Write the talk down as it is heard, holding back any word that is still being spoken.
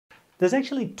There's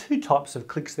actually two types of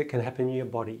clicks that can happen in your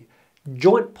body.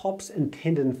 Joint pops and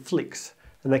tendon flicks,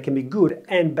 and they can be good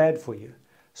and bad for you.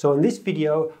 So in this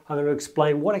video, I'm going to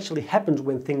explain what actually happens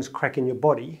when things crack in your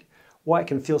body, why it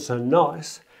can feel so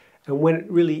nice, and when it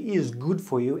really is good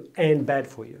for you and bad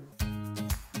for you.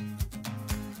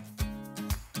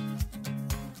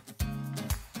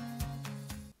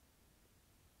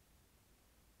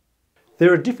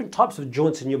 There are different types of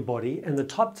joints in your body, and the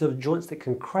types of joints that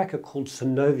can crack are called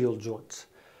synovial joints.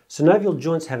 Synovial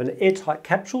joints have an airtight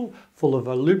capsule full of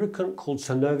a lubricant called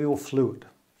synovial fluid.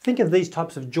 Think of these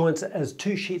types of joints as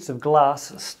two sheets of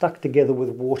glass stuck together with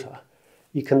water.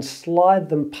 You can slide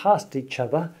them past each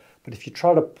other, but if you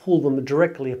try to pull them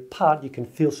directly apart, you can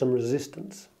feel some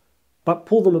resistance. But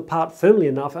pull them apart firmly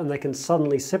enough and they can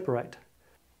suddenly separate.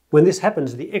 When this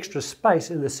happens, the extra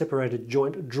space in the separated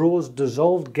joint draws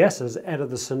dissolved gases out of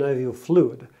the synovial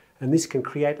fluid, and this can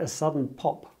create a sudden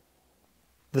pop.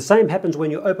 The same happens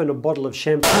when you open a bottle of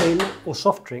champagne or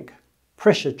soft drink.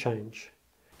 Pressure change.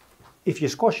 If you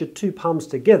squash your two palms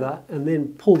together and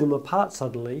then pull them apart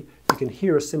suddenly, you can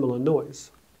hear a similar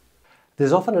noise.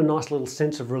 There's often a nice little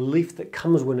sense of relief that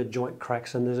comes when a joint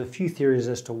cracks, and there's a few theories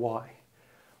as to why.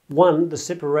 One, the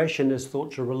separation is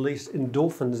thought to release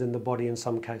endorphins in the body in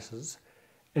some cases.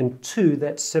 And two,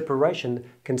 that separation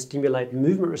can stimulate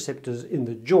movement receptors in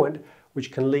the joint,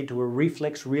 which can lead to a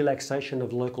reflex relaxation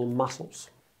of local muscles.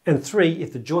 And three,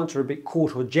 if the joints are a bit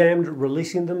caught or jammed,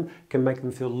 releasing them can make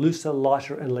them feel looser,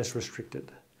 lighter and less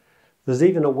restricted. There's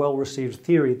even a well-received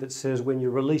theory that says when you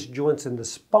release joints in the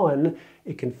spine,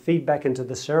 it can feed back into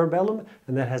the cerebellum,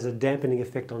 and that has a dampening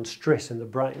effect on stress in the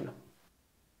brain.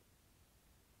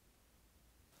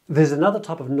 There's another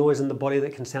type of noise in the body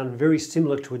that can sound very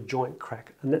similar to a joint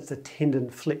crack, and that's a tendon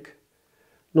flick.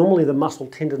 Normally the muscle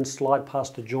tendons slide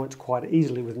past the joints quite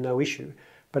easily with no issue,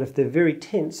 but if they're very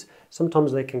tense,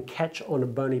 sometimes they can catch on a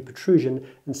bony protrusion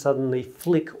and suddenly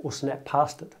flick or snap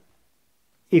past it.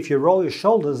 If you roll your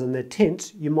shoulders and they're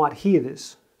tense, you might hear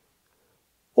this.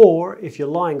 Or if you're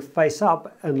lying face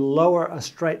up and lower a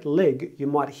straight leg, you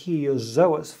might hear your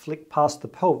psoas flick past the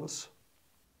pelvis.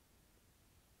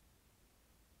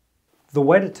 The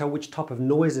way to tell which type of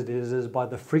noise it is by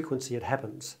the frequency it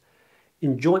happens.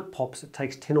 In joint pops, it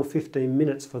takes 10 or 15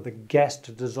 minutes for the gas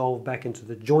to dissolve back into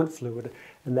the joint fluid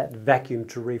and that vacuum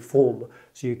to reform,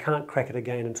 so you can't crack it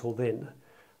again until then.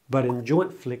 But in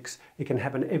joint flicks, it can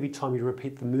happen every time you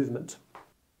repeat the movement.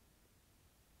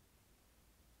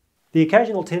 The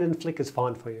occasional tendon flick is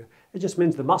fine for you. It just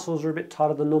means the muscles are a bit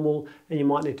tighter than normal and you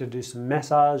might need to do some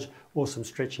massage or some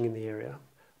stretching in the area.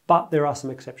 But there are some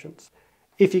exceptions.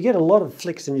 If you get a lot of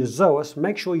flicks in your psoas,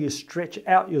 make sure you stretch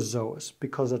out your psoas,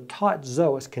 because a tight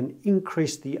psoas can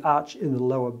increase the arch in the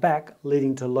lower back,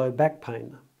 leading to low back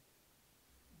pain.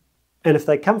 And if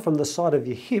they come from the side of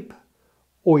your hip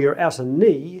or your outer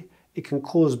knee, it can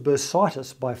cause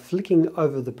bursitis by flicking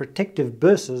over the protective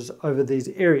burses over these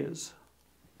areas.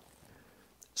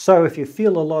 So if you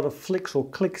feel a lot of flicks or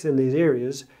clicks in these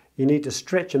areas, you need to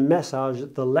stretch and massage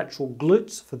the lateral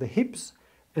glutes for the hips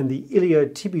and the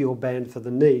iliotibial band for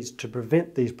the knees to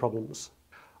prevent these problems.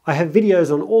 I have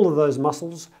videos on all of those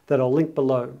muscles that I'll link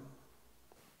below.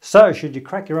 So, should you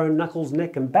crack your own knuckles,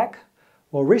 neck and back?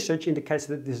 Well, research indicates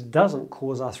that this doesn't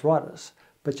cause arthritis,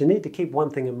 but you need to keep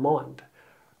one thing in mind.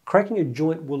 Cracking a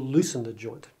joint will loosen the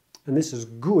joint, and this is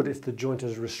good if the joint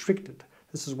is restricted.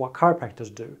 This is what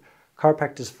chiropractors do.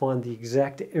 Chiropractors find the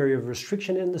exact area of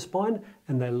restriction in the spine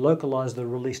and they localize the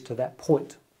release to that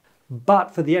point.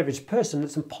 But for the average person,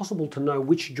 it's impossible to know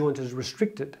which joint is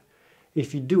restricted.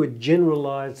 If you do a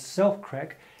generalized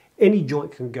self-crack, any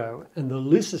joint can go, and the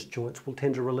loosest joints will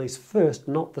tend to release first,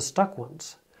 not the stuck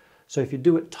ones. So if you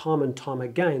do it time and time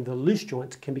again, the loose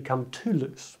joints can become too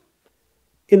loose.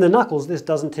 In the knuckles, this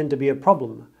doesn't tend to be a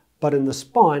problem, but in the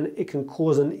spine, it can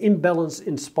cause an imbalance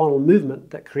in spinal movement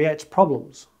that creates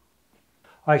problems.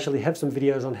 I actually have some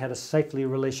videos on how to safely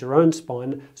release your own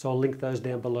spine, so I'll link those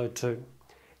down below too.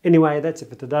 Anyway, that's it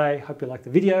for today. Hope you liked the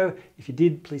video. If you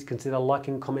did, please consider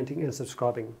liking, commenting and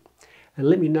subscribing. And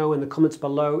let me know in the comments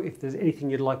below if there's anything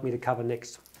you'd like me to cover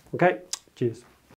next. Okay, cheers.